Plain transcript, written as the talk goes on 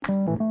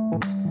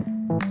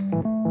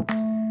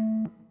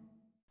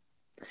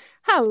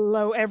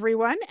Hello,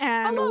 everyone,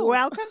 and Hello.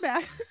 welcome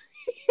back.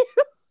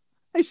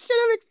 I should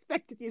have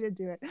expected you to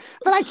do it,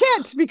 but I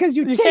can't because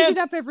you You change it can't.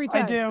 up every I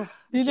time. do. I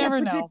You can't never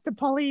know. predict the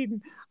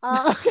Pauline.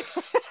 Okay.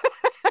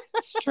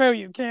 It's true.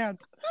 You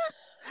can't.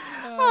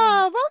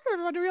 Welcome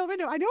everyone to Real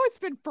Window. I know it's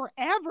been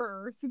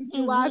forever since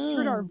you last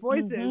heard our hmm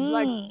voices,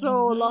 like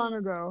so long hmm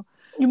ago.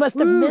 You must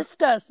have Woo,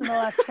 missed us in the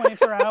last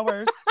 24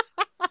 hours.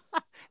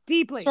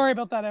 deeply, Sorry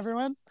about that,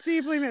 everyone.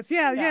 deeply missed.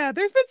 Yeah, Yeah, yeah.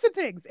 There's been some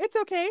things. It's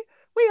okay.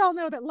 We all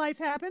know that life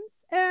happens,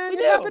 and we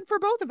it do. happened for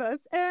both of us.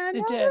 And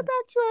It now we're did.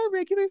 back to our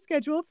regular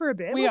schedule for a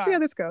bit. We We'll see how are.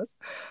 this goes.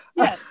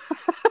 Yes.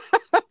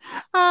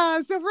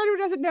 So for anyone who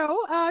doesn't know,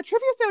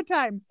 trivia so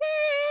time.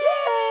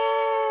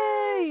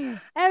 Yay! Yay!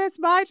 And it's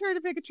my turn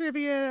to pick a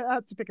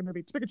trivia, to pick a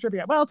movie, to pick a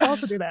trivia. Well, to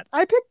also do that.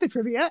 I picked the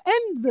trivia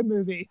and the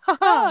movie.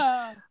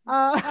 Ah. uh,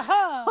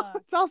 Aha.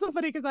 it's also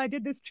funny because I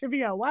did this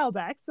trivia a while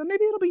back, so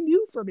maybe it'll be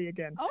new for me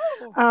again.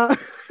 Oh. Uh,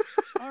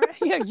 All right.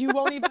 Yeah, you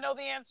won't even know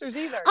the answers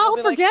either. You'll I'll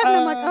be like, forget, and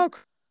I'm like,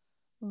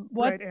 oh,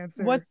 what? right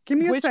answer. What? Give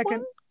me a Which one?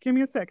 second. Give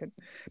me a second.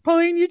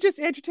 Pauline, you just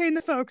entertain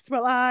the folks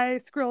while I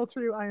scroll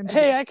through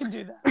Hey, IMDb. I can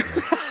do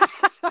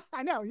that.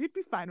 I know, you'd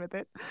be fine with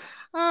it.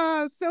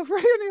 So for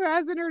anyone who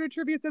hasn't heard a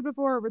trivia episode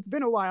before, or it's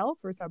been a while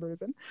for some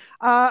reason,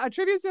 a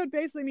trivia episode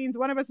basically means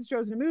one of us has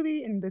chosen a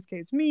movie, in this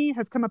case me,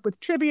 has come up with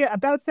trivia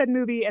about said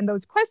movie, and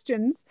those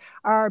questions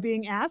are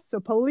being asked. So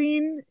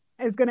Pauline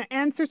is going to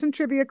answer some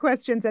trivia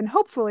questions, and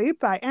hopefully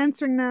by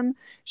answering them,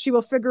 she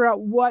will figure out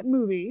what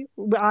movie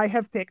I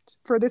have picked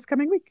for this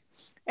coming week.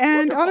 And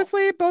Wonderful.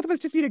 honestly, both of us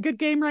just need a good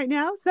game right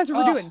now, so that's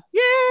what we're Oh, doing.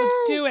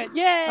 let's Yay! do it.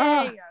 Yay!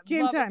 I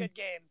Game love a time. good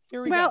game.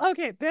 Here we go. Well,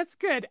 okay, that's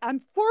good.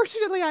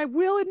 Unfortunately, I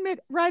will admit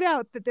right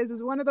out that this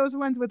is one of those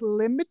ones with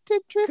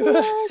limited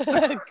trivia.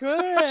 Good.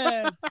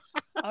 Good.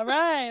 All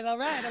right. All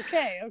right.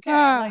 Okay. Okay.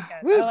 I like it.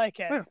 I Woo, like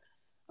it. woo.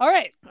 All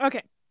right.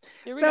 Okay,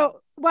 Here we go.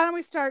 so why don't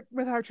we start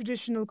with our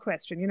traditional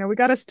question? You know, we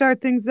got to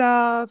start things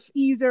off,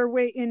 ease our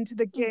way into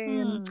the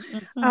game.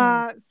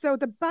 So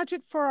the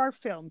budget for our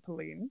film,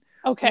 Pauline,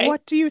 Okay.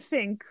 what do you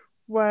think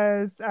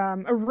was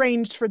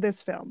arranged for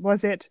this film?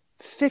 Was it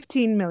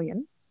 15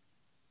 million,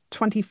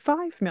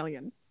 25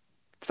 million,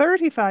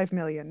 35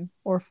 million,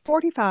 or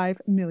 $45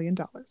 million?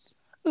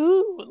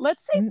 Ooh,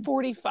 let's say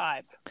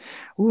 45.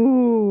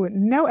 Ooh,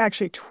 no,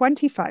 actually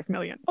 25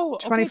 million. Oh,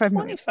 okay. 25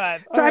 million.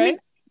 25. So All I mean,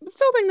 right.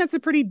 still think that's a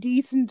pretty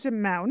decent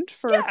amount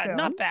for a Yeah. film,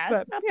 Not bad.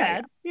 but Not yeah, yeah,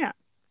 bad. yeah.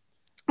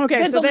 Okay,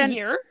 Depends so on the then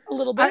year a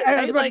little I, bit, I was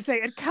right? about to Like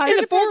say it kind in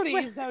of the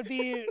depends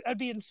 40s, that'd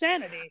be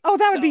insanity. Oh,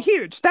 that would be So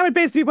huge. That would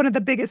basically be one of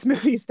the biggest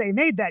movies they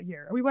made that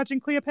year. Are we watching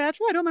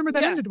Cleopatra? I don't remember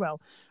that yeah. ended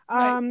well.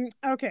 Right.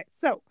 Okay,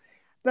 so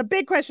the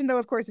big question though,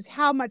 of course, is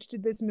how much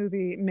did this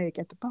movie make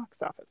at the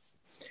box office?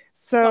 Got it.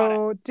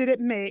 So did it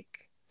make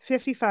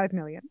 55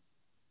 million,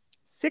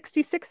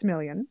 66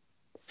 million,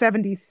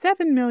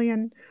 77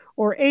 million,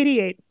 or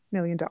 $88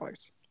 million?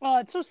 Well,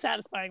 it's so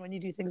satisfying when you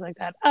do things like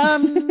that.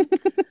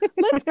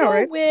 Let's All go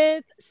right.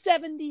 with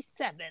 $77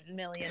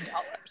 million.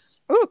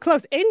 Oh,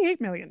 close. 88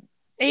 million.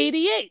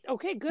 88.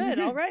 Okay, good.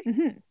 Mm-hmm. All right.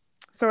 Mm-hmm.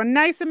 So a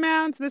nice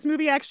amount. This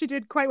movie actually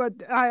did quite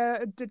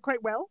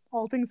well,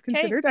 all things Okay.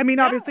 considered. I mean,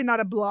 Yeah. obviously not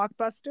a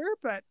blockbuster,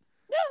 but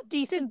Yeah. did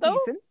Decent though.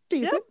 decent, Yeah.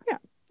 decent. Yeah,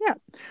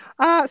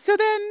 yeah. So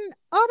then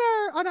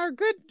on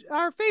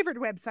our favorite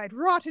website,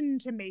 Rotten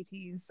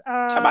Tomatoes.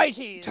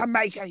 Tomatoes.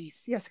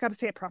 Tomatoes. Yes, got to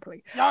say it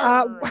properly.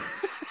 Yarr.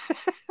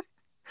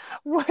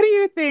 What do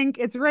you think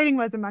its rating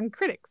was among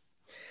critics?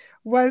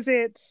 Was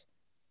it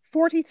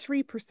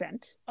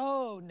 43%?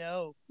 Oh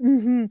no.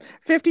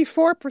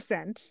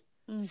 54%,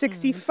 Mm-hmm.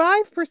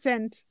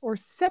 65%, or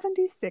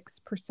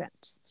 76%?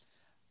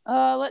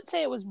 Let's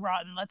say it was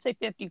rotten. Let's say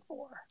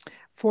 54.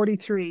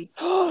 43.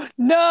 No,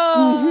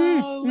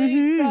 Mm-hmm.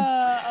 Lisa.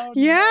 Oh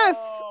Yes,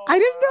 I no.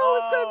 didn't know it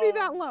was going to be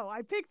Oh. that low.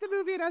 I picked the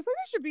movie and I was like,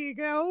 this should be,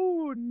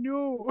 oh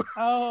no.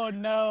 Oh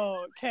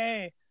no.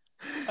 Okay.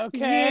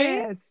 Okay.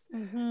 Yes.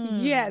 Mm-hmm.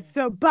 Yes.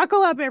 So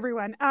buckle up,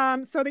 everyone.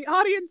 So the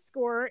audience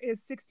score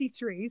is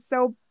 63.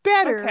 So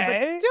better, but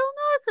Okay. still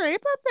not great,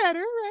 but better,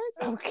 right?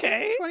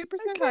 Okay. 20%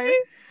 higher. Okay.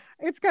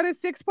 It's got a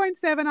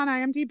 6.7 on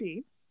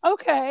IMDb.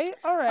 Okay.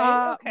 All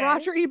right. Okay.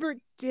 Roger Ebert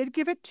did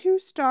give it 2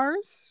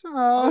 stars.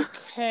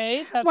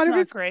 Okay. That's One of not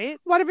his great.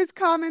 one of his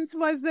comments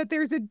was that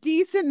there's a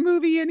decent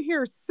movie in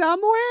here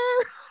somewhere.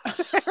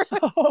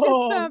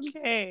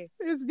 Okay.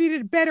 Just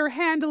needed better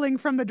handling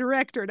from the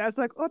director. And I was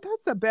like, oh,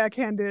 that's a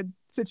backhanded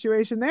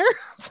situation there.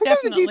 There's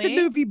a decent Definitely.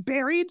 movie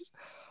buried.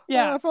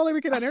 Yeah. If only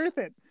we could unearth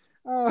it.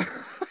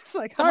 It's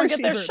like Someone harsh,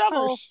 get their Ebert,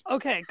 shovel. harsh.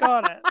 Okay.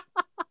 Got it.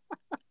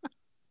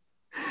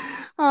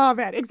 Oh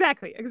man,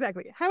 exactly,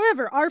 exactly.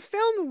 However, our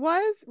film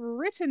was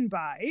written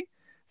by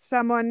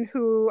someone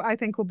who I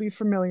think will be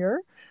familiar.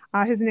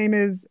 His name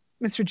is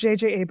Mr.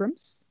 J.J.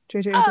 Abrams.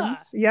 J.J. Ah.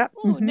 Abrams. Yeah.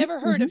 Oh, never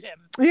heard of him.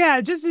 Yeah,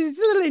 just he's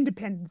a little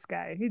independence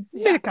guy. He's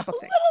made Yeah. a couple A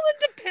things.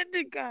 little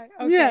independent guy.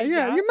 Yeah, Okay.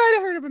 yeah. Yeah. You might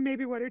have heard of him,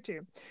 maybe one or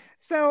two.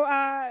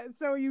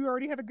 So you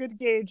already have a good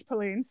gauge,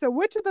 Pauline. So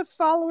which of the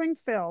following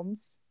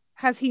films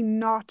has he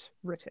not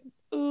written?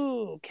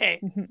 Ooh.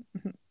 Okay.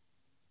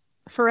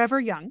 Forever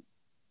Young,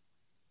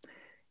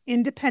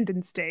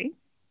 Independence Day,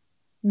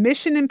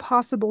 Mission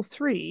Impossible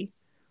 3,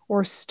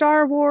 or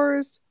Star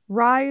Wars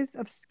Rise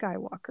of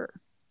Skywalker?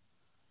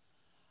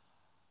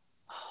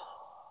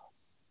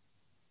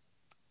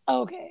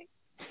 Okay.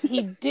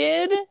 He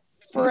did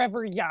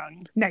Forever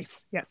Young.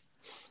 Nice. Yes.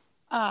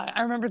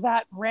 I remember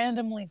that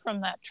randomly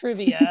from that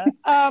trivia.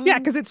 Yeah,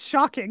 because it's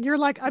shocking. You're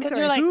like, I'm sorry,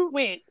 you're like, who,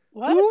 wait,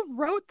 what? who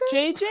wrote this?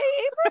 J.J.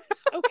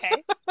 Abrams?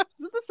 Okay.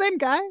 Is it the same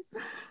guy?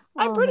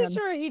 I'm pretty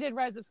sure he did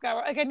Rise of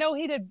Skywalker. Like, I know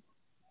he did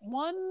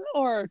 1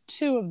 or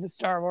 2 of the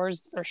Star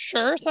Wars for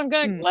sure. So I'm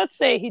going, let's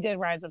say he did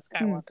Rise of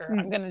Skywalker.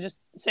 I'm going to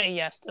just say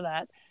yes to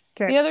that.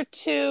 Okay. The other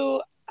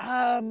 2,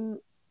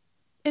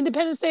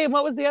 Independence Day, and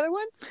what was the other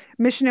one?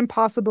 Mission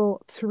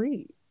Impossible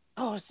 3.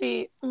 Oh,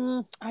 see,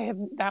 I have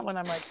that one.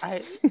 I'm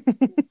like,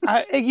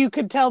 you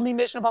could tell me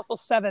Mission Impossible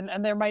 7,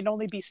 and there might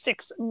only be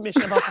 6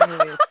 Mission Impossible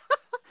movies.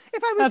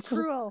 If I was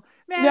cruel,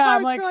 man, yeah, if I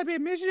was cruel, I'd be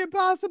Mission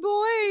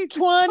Impossible 8.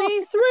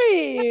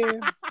 23.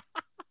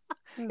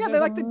 Yeah,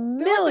 they're like the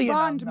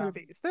Bond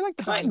movies. They're like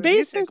the Bond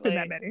movies. There's been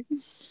that many.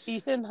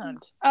 Ethan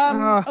Hunt.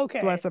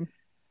 Okay. Bless him.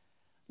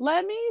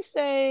 Let me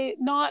say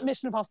not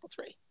Mission Impossible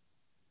 3.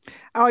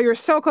 Oh, you're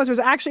so close. It was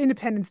actually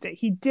Independence Day.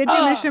 He did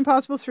do Mission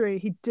Impossible 3.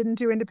 He didn't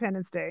do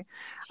Independence Day.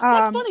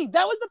 That's funny.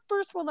 That was the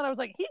first one that I was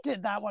like, he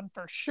did that one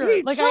for sure.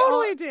 He like,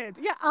 totally did.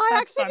 Yeah, I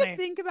actually had to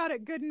think about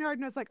it good and hard,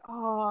 and I was like,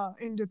 oh,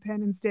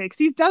 Independence Day. Because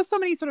he does so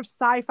many sort of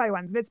sci-fi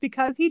ones, and it's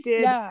because he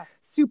did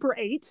Super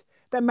 8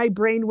 that my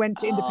brain went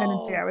to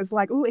Independence Day. I was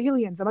like, ooh,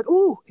 aliens. I'm like,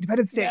 ooh,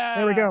 Independence Day. Yeah.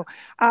 There we go.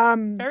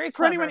 Very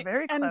clever.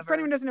 Very clever. And for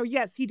anyone who doesn't know,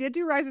 yes, he did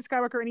do Rise of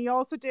Skywalker, and he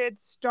also did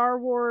Star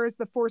Wars: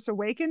 The Force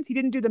Awakens. He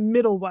didn't do the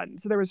middle one.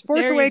 So there was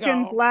Force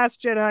Awakens,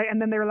 Last Jedi,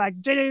 and then they were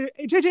like,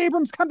 J.J.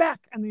 Abrams, come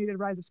back. And then he did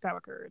Rise of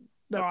Skywalker. And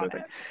that sort of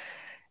thing.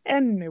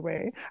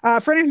 Anyway,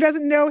 for anyone who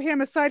doesn't know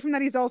him, aside from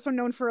that, he's also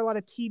known for a lot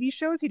of TV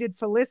shows. He did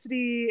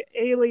Felicity,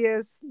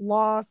 Alias,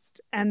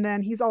 Lost, and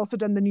then he's also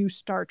done the new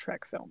Star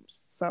Trek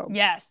films. So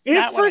yes,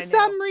 if for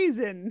some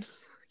reason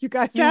you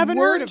guys haven't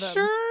heard of him,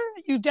 sure,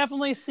 you've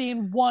definitely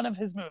seen one of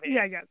his movies.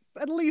 Yeah,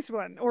 at least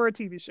one, or a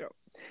TV show.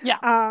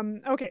 Yeah.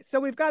 Okay, so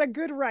we've got a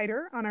good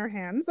writer on our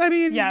hands. I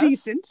mean,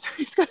 decent.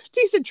 He's got a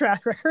decent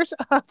track record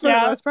for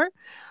the most part.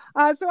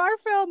 So our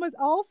film was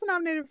also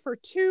nominated for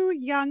 2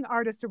 Young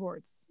Artist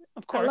Awards.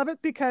 Of course. I love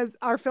it because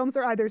our films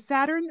are either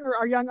Saturn or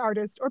our Young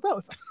Artist or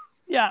both.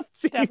 Yeah,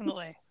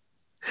 definitely.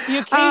 The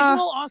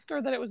occasional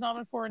Oscar that it was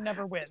nominated for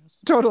never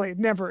wins. Totally,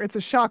 never. It's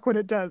a shock when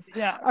it does.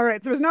 Yeah. All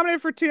right, so it was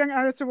nominated for 2 Young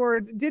Artist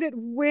Awards. Did it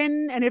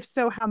win? And if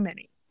so, how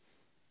many?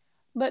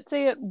 Let's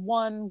say it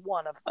won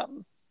 1 of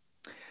them.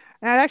 It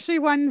actually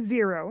won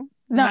 0.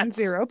 Not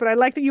 0, but I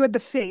like that you had the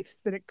faith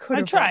that it could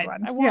have tried.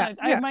 won. I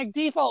wanted. My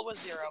default was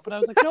 0, but I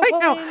was like, no,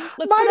 Pauline,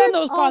 let's put on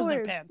those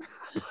positive pants.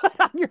 Put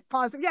on your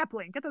positive,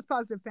 Pauline, get those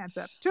positive pants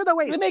up to the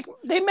waist.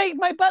 They make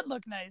my butt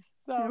look nice.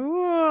 So,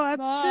 ooh,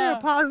 that's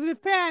true.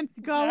 Positive pants,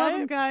 you gotta love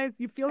them, guys.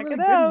 You feel really good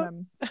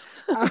in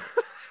them.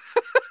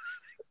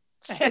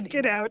 Check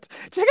it out.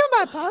 Check out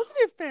my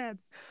positive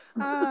pants.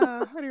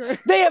 Anyway,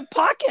 they have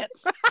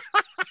pockets.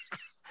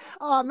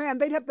 Oh man,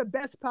 they'd have the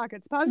best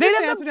pockets. Positive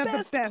pants would have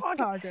the best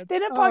pockets.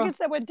 They'd have pockets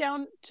that went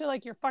down to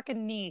like your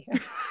fucking knee.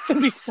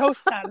 It'd be so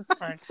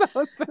satisfying.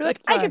 You're like,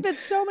 I could fit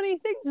so many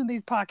things in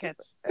these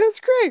pockets. It's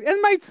great,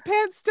 and my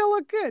pants still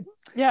look good.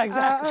 Yeah,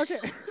 exactly. Okay.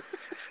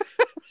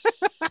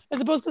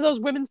 As opposed to those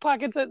women's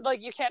pockets that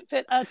like you can't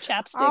fit a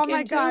chapstick into. Oh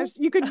my gosh,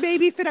 you could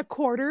maybe fit a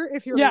quarter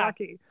if you're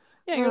lucky.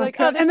 Yeah, you're like,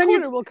 oh, this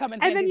quarter will come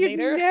in handy later. And then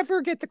you'd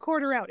never get the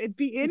quarter out. It'd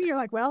be in. You're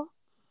like, well,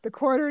 the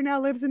quarter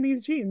now lives in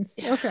these jeans.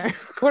 Okay.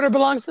 Quarter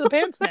belongs to the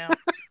pants now.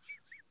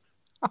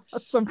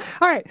 Awesome.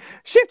 All right.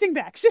 Shifting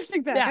back.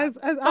 Yeah.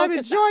 As I'm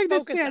enjoying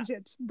this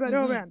tangent. But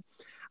oh man.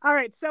 All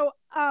right. So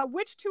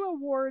which 2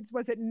 awards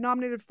was it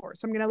nominated for?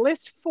 So I'm going to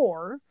list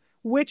 4.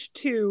 Which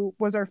 2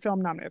 was our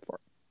film nominated for?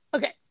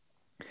 Okay.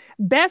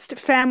 Best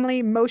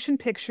Family Motion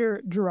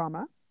Picture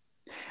Drama.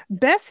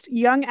 Best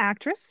Young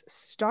Actress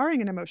starring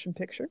in a motion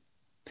picture.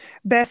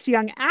 Best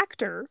Young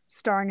Actor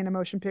starring in a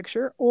motion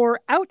picture, or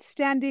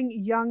Outstanding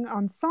Young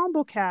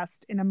Ensemble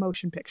Cast in a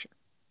motion picture.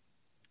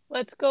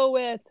 Let's go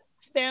with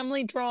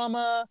Family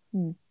Drama,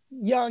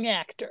 Young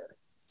Actor.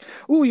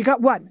 Ooh, you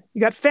got 1. You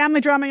got Family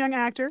Drama, Young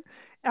Actor.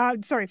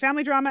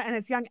 Family Drama, and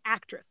it's Young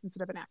Actress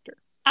instead of an actor.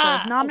 So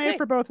it's nominated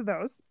for both of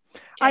those.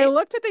 Okay. I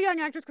looked at the Young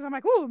Actress because I'm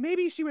like, ooh,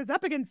 maybe she was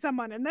up against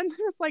someone. And then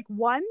there's like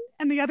 1,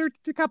 and the other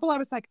couple, I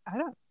was like, I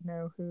don't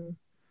know who.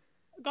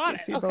 Got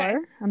it. Okay.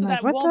 So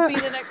like, that won't be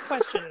the next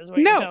question, is what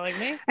you're telling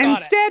me.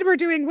 Instead, we're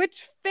doing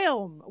which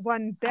film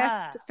won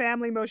Best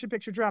Family Motion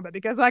Picture Drama,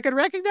 because I could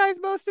recognize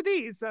most of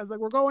these. So I was like,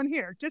 we're going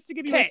here just to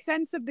give you a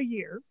sense of the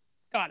year.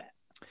 Got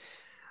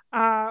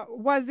it.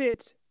 Was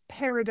it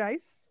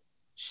Paradise,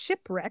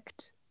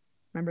 Shipwrecked?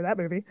 Remember that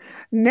movie?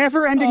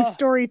 Never Ending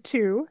Story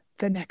 2,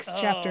 The Next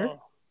Chapter,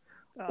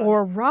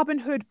 or Robin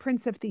Hood,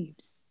 Prince of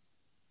Thieves?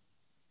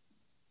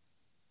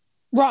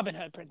 Robin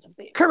Hood, Prince of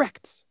Thieves.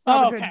 Correct.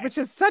 Robin Hood, which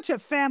is such a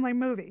family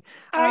movie.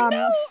 I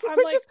know.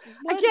 I'm like,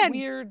 what again,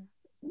 weird.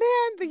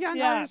 Man, the Young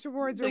Artist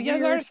Awards are weird. The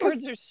Young Artist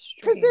Awards are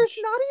strange. Because there's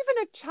not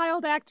even a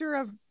child actor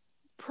of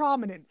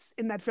prominence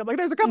in that film. Like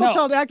there's a couple No.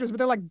 child actors, but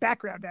they're like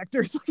background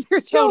actors. Like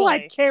there's no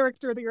like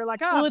character that you're like,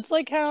 oh, well, it's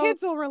like how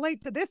kids will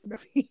relate to this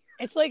movie.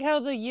 It's like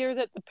how the year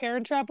that The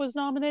Parent Trap was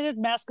nominated,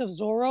 Mask of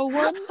Zorro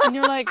won, and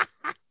you're like,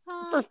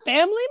 for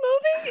family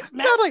movie,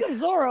 Mask Totally.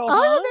 of Zorro.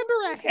 I Huh? remember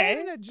a hand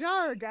in a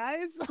jar,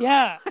 guys.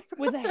 Yeah,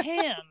 with a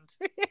hand.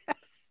 Yes.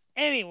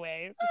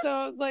 Anyway,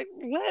 so it's like,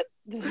 what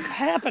is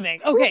happening?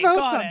 Okay,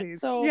 got it.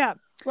 These? So yeah.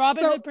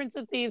 Robin Hood, Prince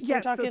of Thieves,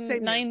 yes, we're talking so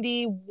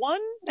 91,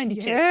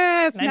 92.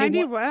 Yes,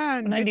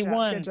 91.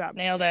 91. Good job.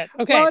 Nailed it.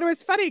 Okay. Well, it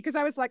was funny because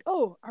I was like,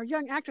 oh, our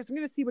young actress, I'm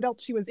going to see what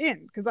else she was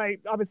in because I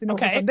obviously know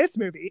her from this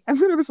movie. And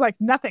then it was like,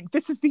 nothing.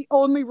 This is the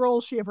only role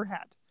she ever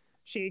had.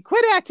 She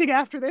quit acting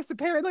after this,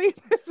 apparently.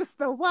 This was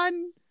the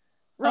one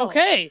role.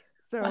 Okay.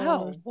 So,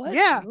 wow. What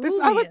yeah.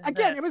 movie I was, is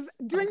again, this? it was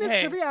during this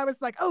trivia, I was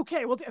like,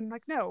 okay, well, I'm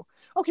like, no.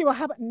 Okay, well,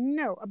 how about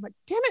no? I'm like,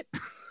 damn it.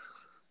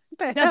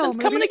 Nothing's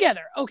coming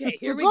together. Okay,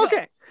 here we go.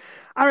 Okay.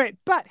 All right.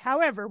 But,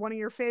 however, one of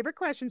your favorite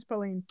questions,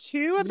 Pauline,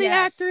 two of the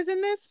actors in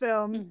this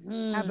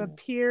film have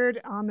appeared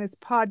on this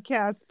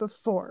podcast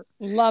before.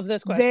 Love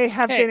this question. They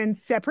have been in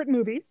separate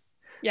movies.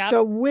 Yeah.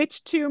 So,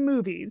 which two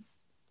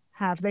movies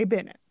have they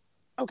been in?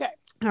 Okay.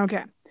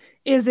 Okay.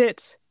 Is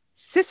it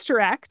Sister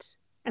Act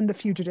and The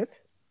Fugitive?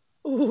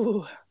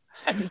 Ooh,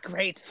 that'd be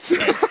great.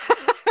 Okay.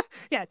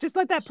 Yeah, just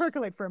let that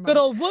percolate for a moment. Good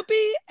old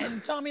Whoopi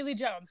and Tommy Lee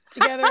Jones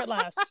together at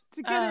last.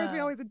 Together as we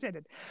always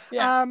intended.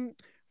 Yeah.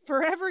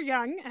 Forever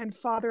Young and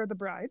Father of the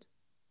Bride.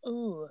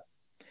 Ooh,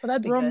 well,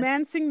 that'd be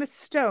Romancing the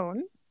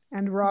Stone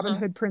and Robin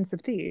Hood, Prince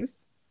of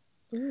Thieves.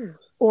 Ooh.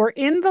 Or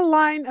In the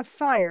Line of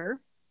Fire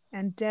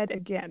and Dead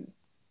Again.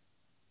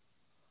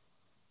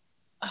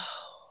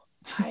 Oh,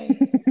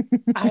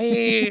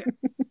 I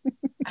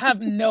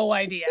have no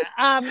idea.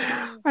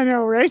 I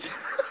know, right?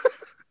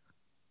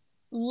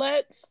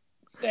 Let's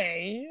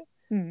say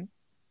In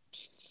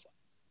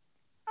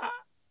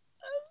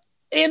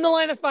the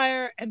Line of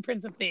Fire and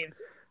Prince of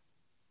Thieves.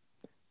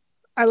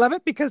 I love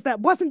it because that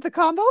wasn't the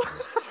combo.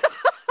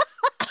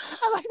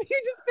 I like that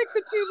you just picked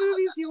the two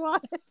movies you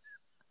wanted.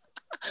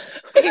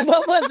 Wait,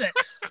 what was it?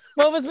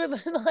 What was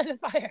with In the Line of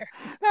Fire?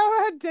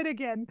 That one Dead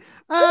Again.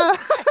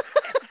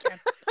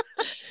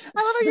 I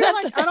love how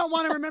you're like, I don't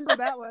want to remember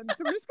that one.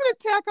 So we're just going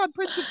to tack on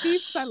Prince of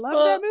Thieves. I love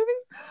that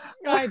movie.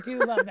 I do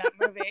love that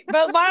movie.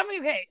 But why don't we,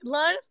 okay,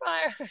 Line of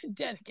Fire,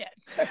 Dead Again.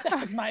 So that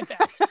was my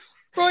bad.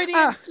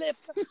 Freudian slip.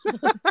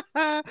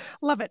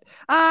 Love it.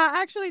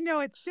 Actually,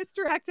 no, it's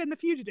Sister Act and The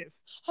Fugitive.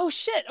 Oh,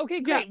 shit.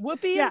 Okay, great. Yeah.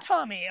 Whoopi and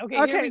Tommy. Okay,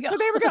 here we go. So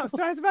there we go.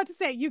 So I was about to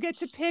say, you get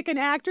to pick an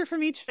actor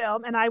from each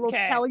film, and I will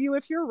tell you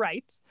if you're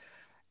right.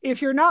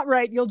 If you're not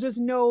right, you'll just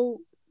know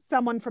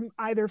someone from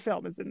either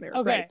film is in there.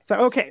 Okay. Right?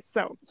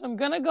 So I'm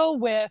going to go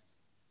with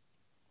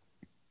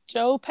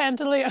Joe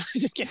Pantoliano.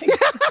 Just kidding.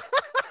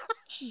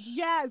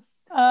 Yes.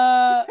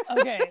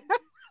 Okay.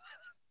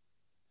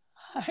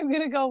 I'm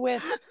going to go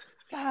with,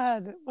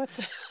 God, what's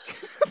it?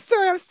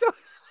 Sorry, I'm so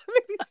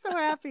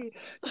happy.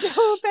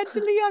 Joe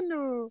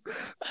Pantoliano.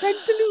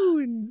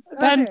 Pantaloons.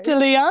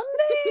 Pantoliano?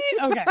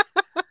 Okay.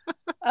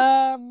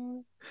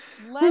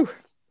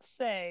 Let's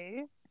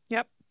say.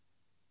 Yep.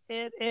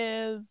 It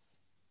is.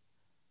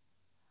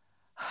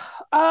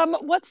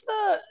 What's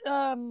the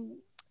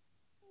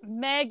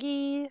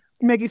Maggie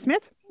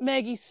Smith?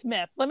 Maggie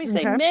Smith. Let me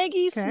say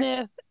Maggie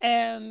Smith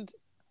and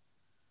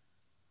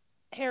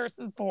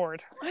Harrison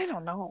Ford. I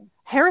don't know.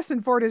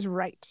 Harrison Ford is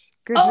right.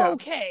 Good job.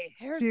 Okay.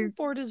 Harrison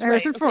Ford is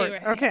Harrison right. Ford.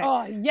 Okay.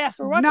 Oh, yes.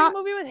 We're watching a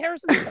movie with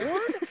Harrison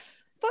Ford?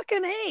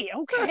 Fucking hey.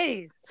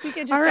 Okay. This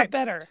weekend just got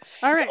better.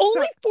 All right. It's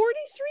only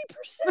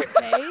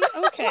 43%, eh?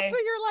 Okay. So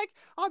you're like,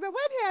 on the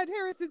one hand,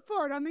 Harrison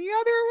Ford. On the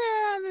other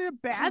hand, a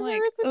bad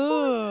Harrison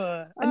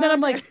Ford. And then I'm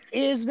like,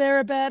 is there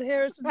a bad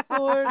Harrison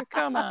Ford?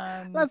 Come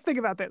on. Let's think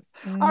about this.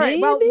 All right.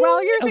 Well,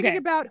 while you're thinking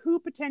about who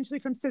potentially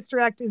from Sister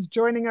Act is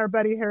joining our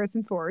buddy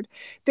Harrison Ford,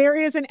 there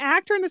is an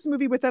actor in this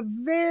movie with a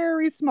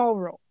very small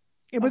role.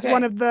 It was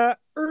one of the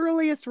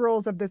earliest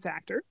roles of this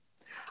actor.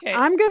 Okay.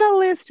 I'm going to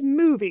list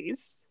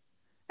movies,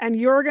 and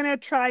you're going to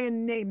try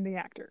and name the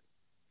actor.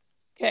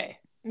 Okay.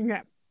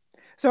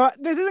 So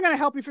this isn't going to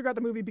help you figure out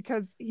the movie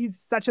because he's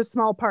such a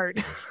small part.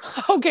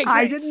 Okay, great.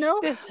 I didn't know,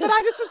 but I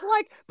just was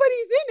like, but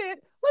he's in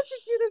it. Let's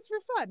just do this for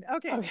fun.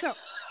 Okay. So,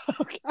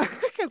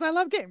 because I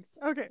love games.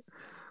 Okay.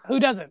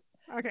 Who doesn't?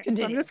 Okay.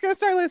 So I'm just going to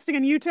start listing,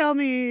 and you tell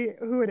me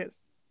who it is.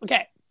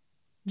 Okay.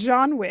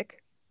 John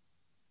Wick,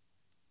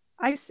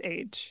 Ice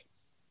Age,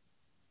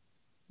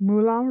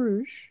 Moulin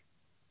Rouge,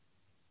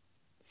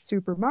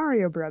 Super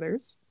Mario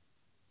Brothers.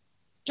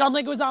 John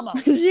Leguizamo.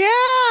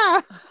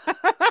 Yeah.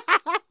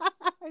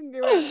 I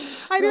knew it.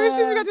 I knew as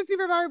soon as we got to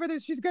Super Mario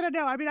Brothers, she's gonna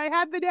know. I mean, I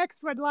had the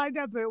next one lined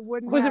up, but it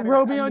wouldn't. Was it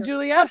Romeo and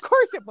Juliet? Of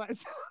course it was.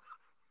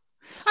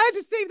 I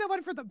had to save that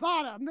one for the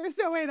bottom. There's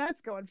no way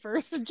that's going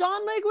first. So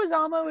John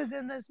Leguizamo is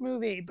in this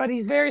movie, but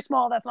he's very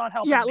small. That's not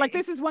helping. Yeah, me. like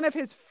this is one of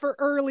his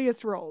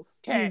earliest roles.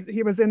 Okay.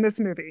 He was in this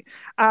movie.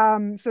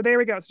 So there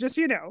we go. So just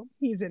so you know,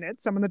 he's in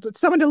it. Someone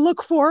to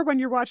look for when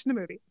you're watching the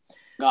movie.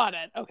 Got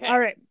it. Okay. All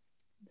right.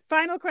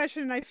 Final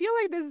question, and I feel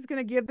like this is going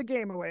to give the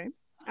game away.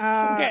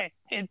 Okay.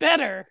 It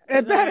better.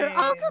 It better.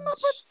 I'll come up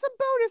with some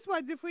bonus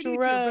ones if we need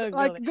to. But,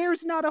 like,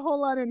 there's not a whole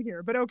lot in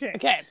here, but okay.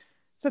 Okay.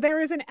 So there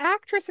is an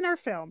actress in our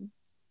film,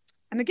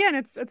 and again,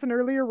 it's an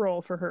earlier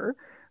role for her,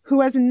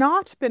 who has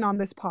not been on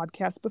this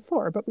podcast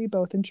before, but we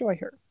both enjoy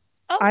her.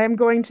 Oh. I am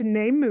going to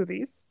name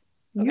movies.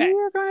 Okay. You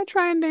are going to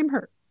try and name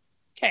her.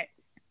 Okay.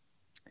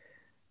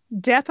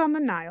 Death on the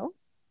Nile,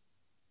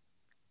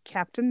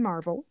 Captain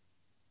Marvel,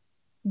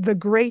 The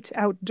Great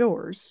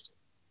Outdoors,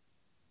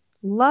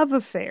 Love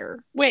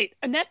Affair. Wait,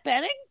 Annette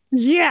Bening?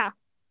 Yeah.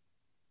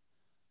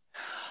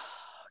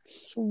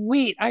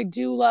 Sweet. I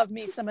do love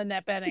me some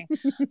Annette Bening.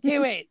 Okay,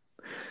 wait.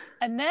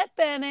 Annette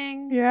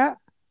Bening. Yeah.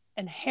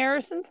 And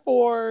Harrison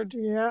Ford.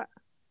 Yeah.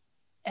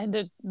 And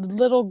a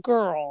little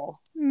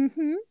girl.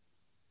 Mm-hmm.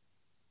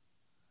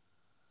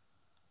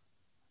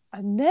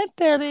 Annette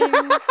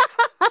Bening.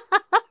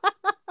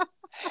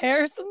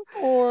 Harrison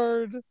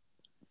Ford.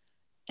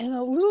 And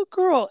a little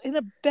girl in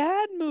a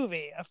bad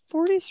movie. A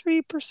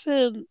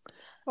 43%.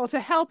 Well,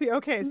 to help you,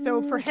 okay,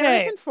 so for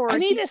Harrison Ford... I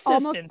need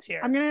assistance here.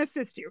 I'm going to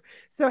assist you.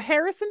 So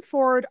Harrison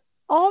Ford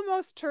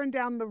almost turned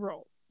down the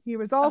role. He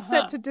was all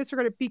set to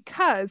disregard it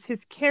because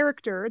his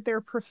character,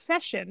 their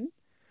profession,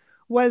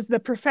 was the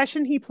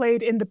profession he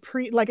played in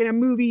in a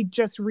movie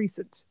just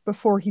recent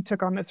before he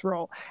took on this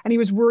role. And he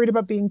was worried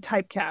about being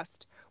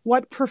typecast.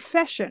 What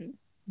profession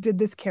did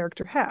this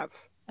character have?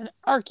 An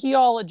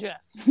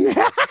archaeologist.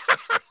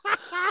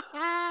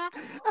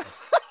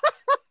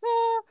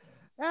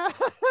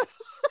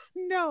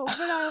 No, but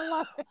I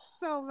love it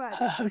so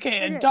much. Okay,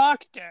 a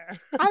doctor.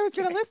 I was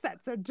going to list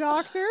that. So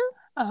doctor,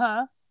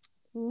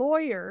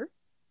 lawyer,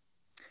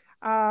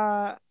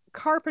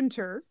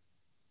 carpenter,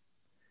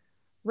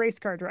 race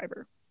car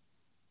driver.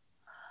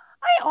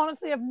 I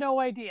honestly have no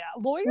idea.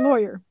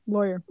 Lawyer.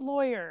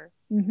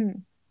 Mm-hmm.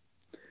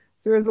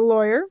 So there's a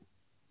lawyer.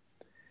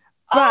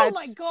 But... Oh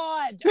my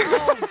God!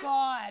 Oh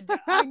God!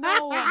 I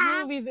know what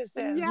movie this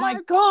is. Yes. My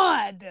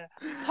God,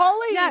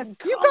 Holly! Yes,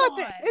 you got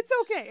this. It's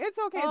okay. It's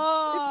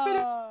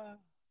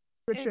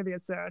been a trivia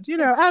sound,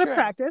 out of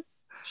practice.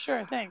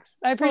 Sure, thanks.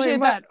 I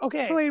appreciate that.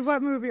 Okay, Pauline,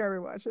 what movie are we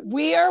watching?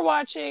 We are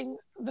watching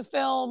the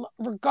film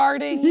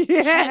regarding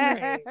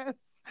Henry.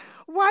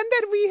 One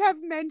that we have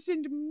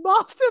mentioned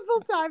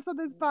multiple times on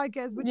this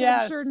podcast, which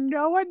I'm sure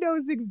no one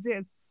knows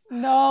exists.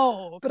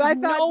 No, but I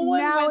thought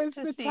now is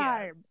the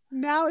time.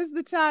 Now is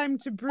the time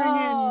to bring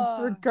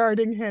in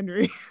Regarding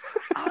Henry.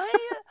 I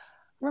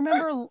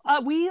remember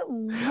we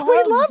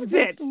loved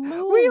it.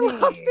 Movie. We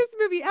loved this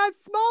movie as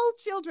small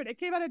children. It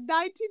came out in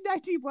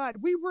 1991.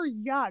 We were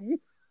young.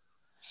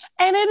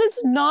 And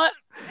it's not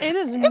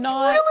really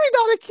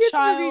not a kid's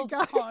child movie,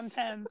 guys.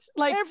 Content.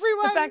 Like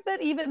the fact that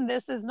even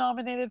this is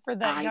nominated for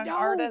that Young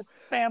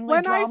Artist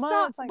Family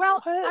Drama. It's like,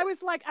 what? I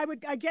was like,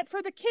 I get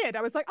for the kid.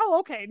 I was like, oh,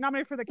 okay,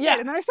 nominated for the kid. Yeah.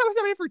 And then I saw it was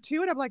nominated for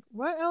 2, and I'm like,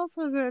 what else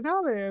was it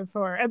nominated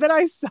for? And then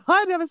I saw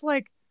it, and I was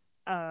like,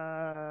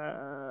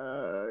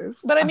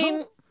 But I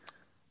mean,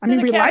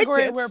 we liked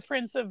it. Where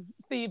Prince of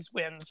Thieves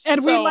wins.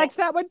 And we liked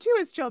that one too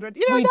as children.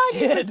 We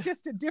did. It was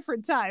just a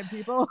different time,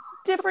 people.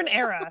 Different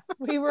era.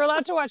 We were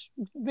allowed to watch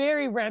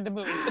very random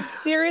movies. But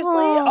seriously,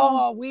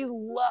 we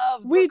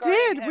loved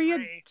Henry.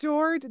 We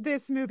adored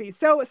this movie.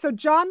 So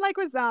John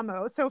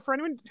Leguizamo, so for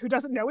anyone who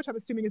doesn't know, which I'm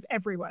assuming is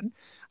everyone,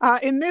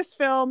 in this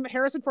film,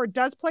 Harrison Ford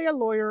does play a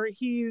lawyer.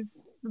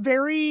 He's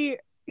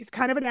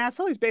kind of an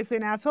asshole. He's basically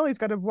an asshole. He's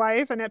got a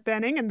wife, Annette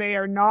Bening, and they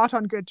are not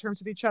on good terms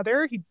with each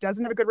other. He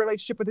doesn't have a good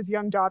relationship with his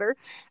young daughter.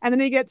 And then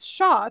he gets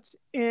shot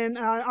in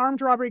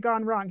armed robbery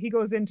gone wrong. He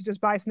goes in to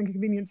just buy something at a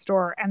convenience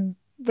store, and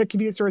the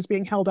convenience store is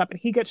being held up, and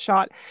he gets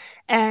shot.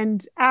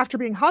 And after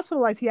being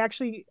hospitalized, he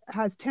actually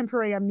has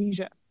temporary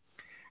amnesia.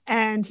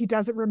 And he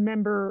doesn't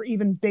remember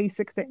even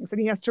basic things, and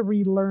he has to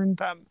relearn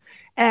them.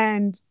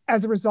 And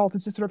as a result,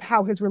 it's just sort of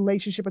how his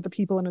relationship with the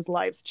people in his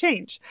lives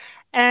change.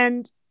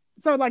 And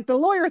so, like, the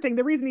lawyer thing,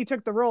 the reason he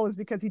took the role is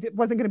because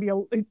wasn't going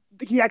to be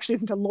he actually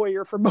isn't a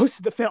lawyer for most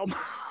of the film.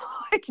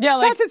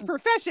 That's his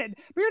profession.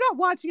 But you're not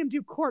watching him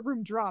do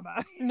courtroom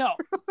drama. No.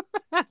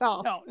 At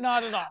all. No,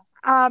 not at all.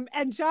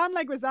 And John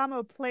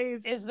Leguizamo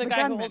plays the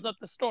guy gunman. Who holds up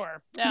the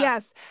store. Yeah.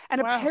 Yes. And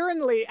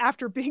apparently,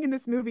 after being in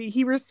this movie,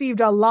 he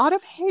received a lot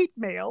of hate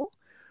mail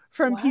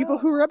from people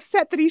who were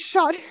upset that he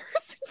shot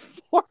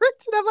Harrison Ford.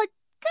 And I'm like,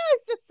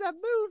 guys, it's a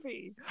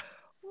movie.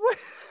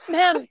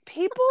 Man,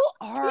 people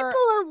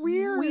are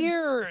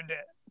weird.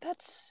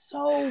 That's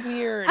so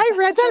weird. I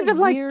read that and I'm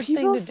like,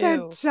 people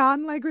sent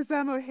John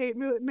Leguizamo hate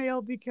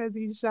mail because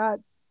he shot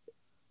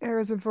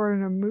Harrison Ford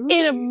in a movie.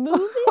 In a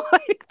movie?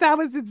 Like, that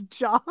was his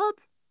job.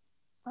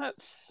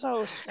 That's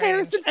so strange.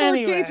 Harrison Ford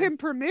gave him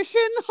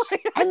permission.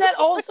 And that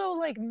also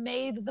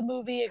made the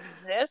movie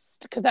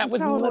exist because that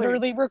was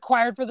literally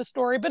required for the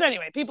story. But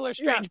anyway, people are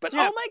strange. But oh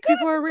my god,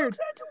 people are weird.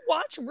 So excited to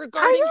watch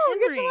Regarding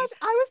Henry. I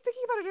was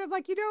thinking about it. I'm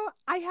like,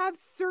 I have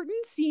certain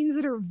scenes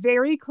that are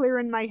very clear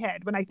in my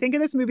head. When I think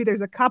of this movie,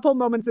 there's a couple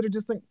moments that are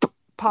just like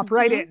pop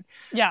right in.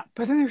 Yeah.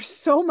 But then there's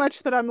so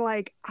much that I'm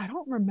like, I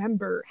don't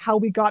remember how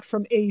we got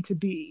from A to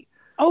B.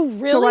 Oh,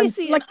 really?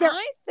 So See, like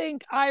I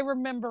think I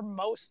remember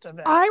most of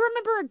it. I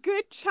remember a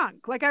good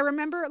chunk. Like I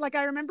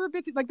remember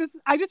bits like this.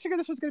 I just figured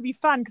this was going to be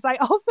fun because I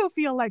also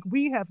feel like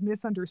we have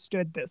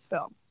misunderstood this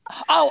film.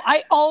 Oh,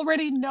 I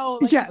already know.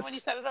 Like, yes. When you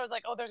said it, I was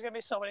like, oh, there's going to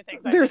be so many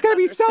things. There's going to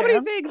be so many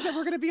things that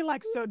we're going to be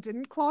like, so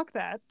didn't clock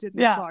that. Didn't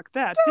clock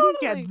that. Totally.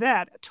 Didn't get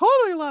that.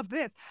 Totally love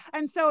this.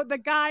 And so the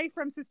guy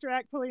from Sister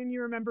Act, Pauline,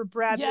 you remember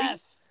Bradley?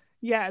 Yes.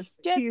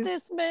 Get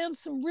this man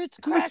some Ritz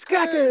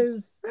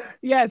crackers.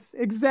 Yes,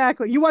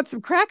 exactly. You want some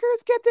crackers?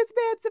 Get this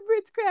man some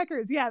Ritz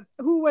crackers. Yeah,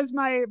 who was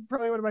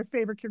probably one of my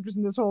favorite characters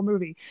in this whole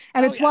movie.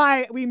 And it's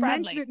why we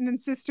mentioned it in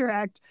Sister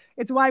Act.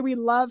 It's why we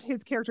love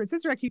his character in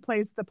Sister Act. He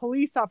plays the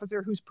police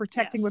officer who's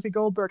protecting Whoopi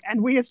Goldberg.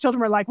 And we as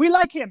children were like, we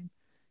like him.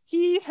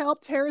 He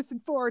helped Harrison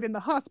Ford in the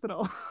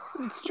hospital.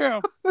 It's true.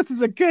 This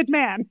is a good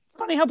man. It's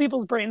funny how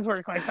people's brains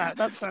work like that.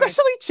 That's funny.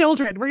 Especially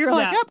children, where you're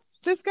like, yep.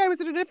 This guy was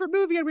in a different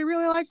movie and we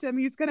really liked him.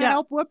 He's going to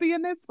help Whoopi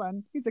in this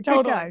one. He's a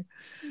good guy.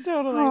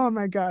 Totally. Oh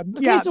my God.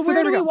 Okay, so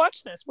where do we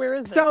watch this? Where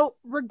is this? So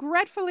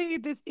regretfully,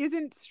 this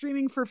isn't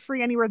streaming for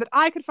free anywhere that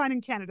I could find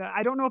in Canada.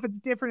 I don't know if it's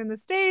different in the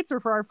States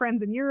or for our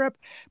friends in Europe,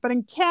 but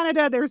in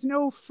Canada, there's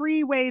no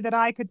free way that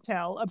I could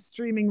tell of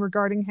streaming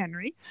Regarding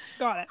Henry.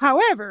 Got it.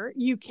 However,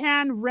 you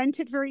can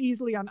rent it very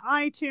easily on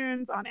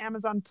iTunes, on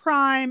Amazon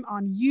Prime,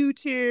 on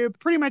YouTube,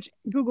 pretty much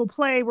Google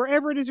Play,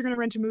 wherever it is you're going to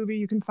rent a movie,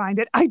 you can find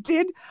it. I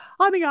did,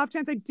 on the off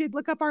chance, I did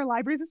look up our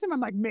library system. I'm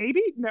like,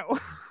 maybe? No.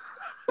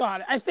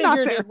 God, I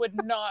figured it would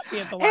not be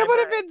at the library. It would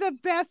have been the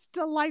best,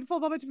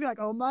 delightful moment to be like,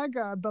 oh my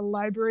God, the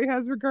library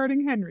has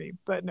Regarding Henry.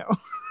 But no.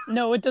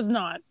 No, it does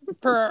not,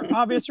 for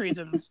obvious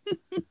reasons.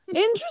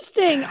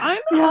 Interesting.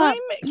 I'm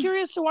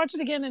curious to watch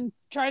it again and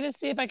try to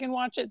see if I can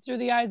watch it through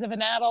the eyes of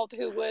an adult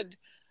who would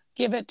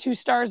give it 2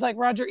 stars like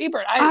Roger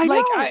Ebert. I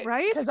know,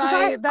 right? Because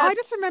I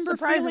just remember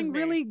feeling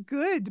really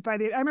good by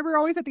the. I remember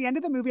always at the end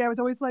of the movie, I was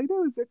always like, "That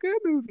was a good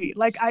movie."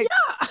 Like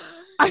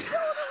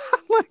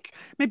like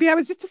maybe I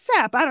was just a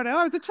sap. I don't know.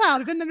 I was a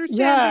child. I didn't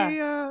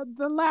understand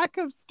the lack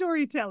of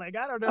storytelling.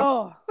 I don't know.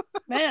 Oh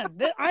man,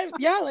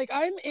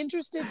 I'm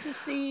interested to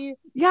see.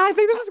 Yeah, I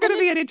think this is going to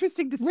be an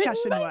interesting discussion.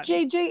 Written by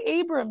J.J.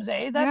 Abrams,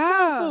 eh?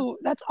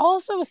 That's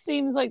also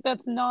seems like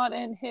that's not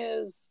in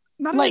his.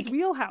 Not in his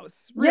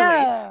wheelhouse, really.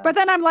 Yeah. But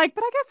then I'm like,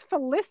 but I guess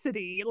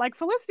Felicity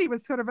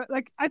was sort of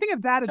like, I think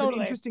of that as an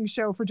interesting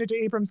show for J.J.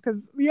 Abrams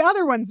because the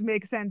other ones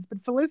make sense, but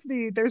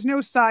Felicity, there's no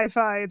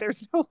sci-fi,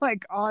 there's no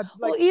like odd.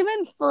 Like... Well,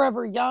 even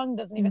Forever Young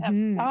doesn't even have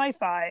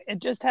sci-fi. It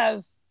just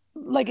has,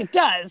 like, it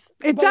does.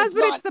 It does,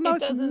 but it's the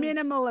most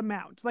minimal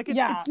amount. Like,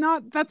 it's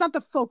not, that's not the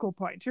focal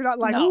point. You're not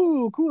like,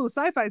 ooh, cool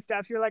sci-fi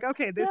stuff. You're like,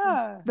 okay, this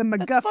is the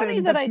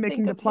MacGuffin that's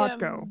making the plot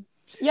go.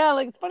 Yeah,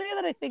 like it's funny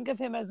that I think of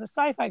him as a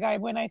sci-fi guy.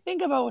 When I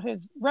think about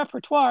his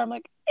repertoire, I'm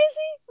like, is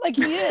he? Like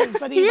he is,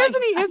 but he is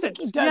and he isn't.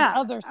 He does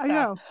other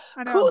stuff.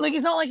 I know. Cool. Like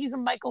he's not like he's a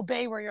Michael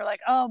Bay where you're like,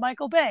 oh,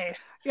 Michael Bay.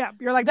 Yeah,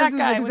 you're like, this is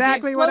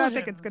exactly what I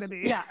think it's going to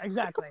be. Yeah,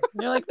 exactly.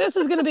 You're like, this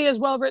is going to be as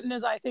well written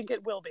as I think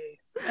it will be,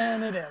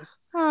 and it is.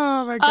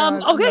 Oh my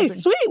God. Okay,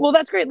 sweet. Well,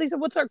 that's great, Lisa.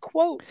 What's our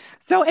quote?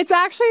 So it's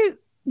actually.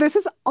 This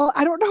is all.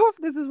 I don't know if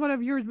this is one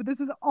of yours, but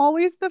this is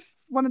always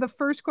one of the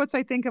first quotes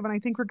I think of when I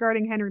think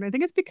Regarding Henry. And I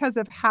think it's because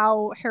of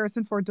how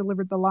Harrison Ford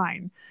delivered the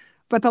line.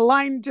 But the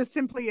line just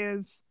simply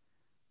is,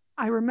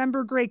 I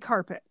remember gray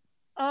carpet.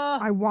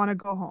 I want to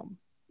go home.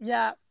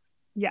 Yeah.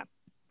 Yeah.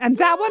 And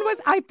that one was,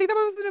 I think that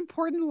was an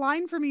important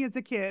line for me as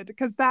a kid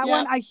because that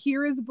one, I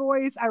hear his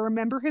voice. I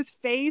remember his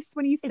face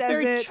when he says it. It's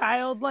very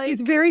childlike. He's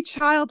very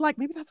childlike.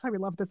 Maybe that's why we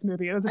love this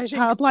movie. It was a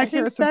childlike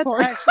Harrison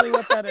Ford. That's actually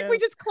what that is. We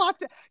just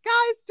clocked it.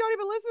 Guys, don't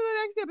even listen to the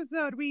next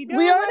episode. We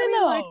already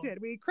know. Liked it.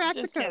 We cracked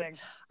just the code. Kidding.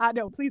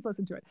 No, please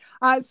listen to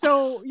it.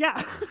 So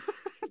yeah,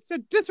 so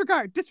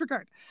disregard.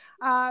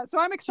 So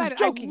I'm excited.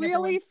 Joking, I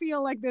really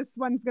feel like this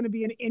one's going to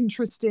be an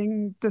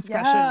interesting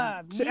discussion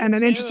and an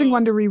too. Interesting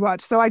one to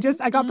rewatch. So I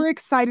got very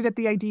excited at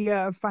the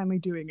idea of finally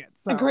doing it.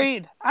 So.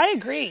 Agreed. I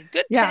agree.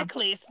 Good pick,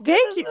 Lisa. Thank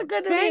you. This is a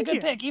good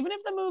pick. Even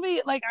if the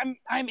movie, like,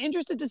 I'm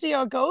interested to see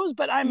how it goes,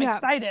 but I'm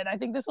excited. I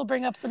think this will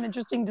bring up some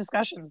interesting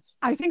discussions.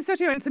 I think so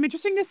too, and some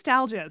interesting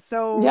nostalgia.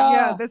 So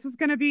this is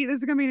gonna be an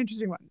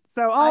interesting one.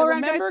 So I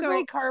remember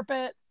gray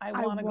carpet. I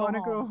want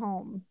to go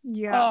home.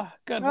 Yeah. Oh,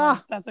 good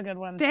one. That's a good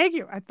one. Thank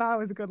you. I thought it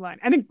was a good line.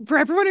 And for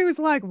everyone who was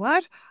like,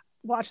 what?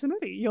 Watch the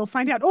movie. You'll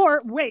find out.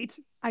 Or wait,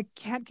 I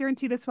can't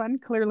guarantee this one,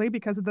 clearly,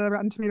 because of the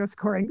Rotten Tomatoes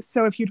scoring.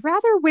 So if you'd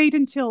rather wait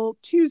until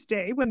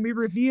Tuesday when we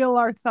reveal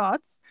our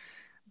thoughts,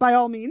 by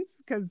all means,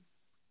 because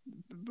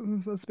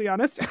let's be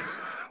honest,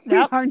 we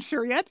aren't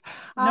sure yet.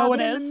 No one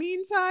is. In the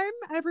meantime,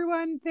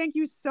 everyone, thank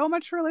you so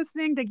much for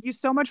listening. Thank you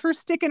so much for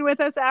sticking with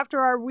us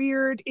after our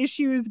weird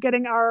issues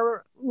getting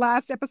our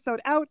last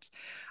episode out.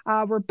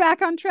 We're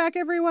back on track,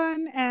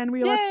 everyone, and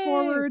we look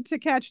forward to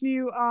catching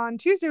you on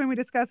Tuesday when we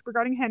discuss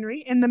Regarding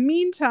Henry. In the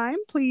meantime,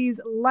 please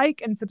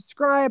like and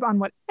subscribe on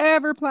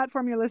whatever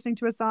platform you're listening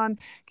to us on.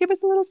 Give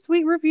us a little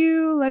sweet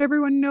review. Let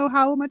everyone know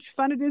how much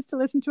fun it is to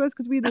listen to us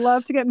because we'd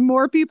love to get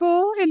more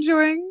people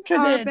enjoying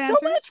our banter.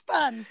 So much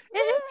fun. It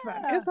is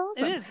fun. It's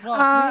awesome. It is. Well, we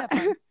have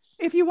fun.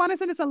 If you want to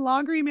send us a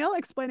longer email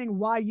explaining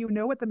why you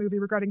know what the movie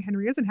regarding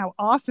Henry is and how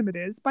awesome it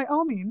is, by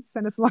all means,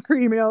 send us a longer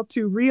email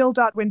to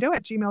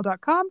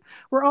real.window@gmail.com.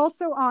 We're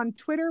also on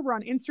Twitter. We're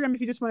on Instagram if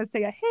you just want to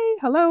say a hey,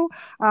 hello.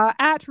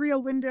 At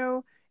Real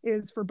Window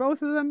is for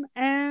both of them.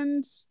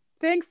 And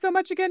thanks so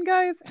much again,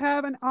 guys.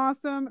 Have an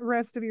awesome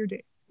rest of your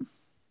day.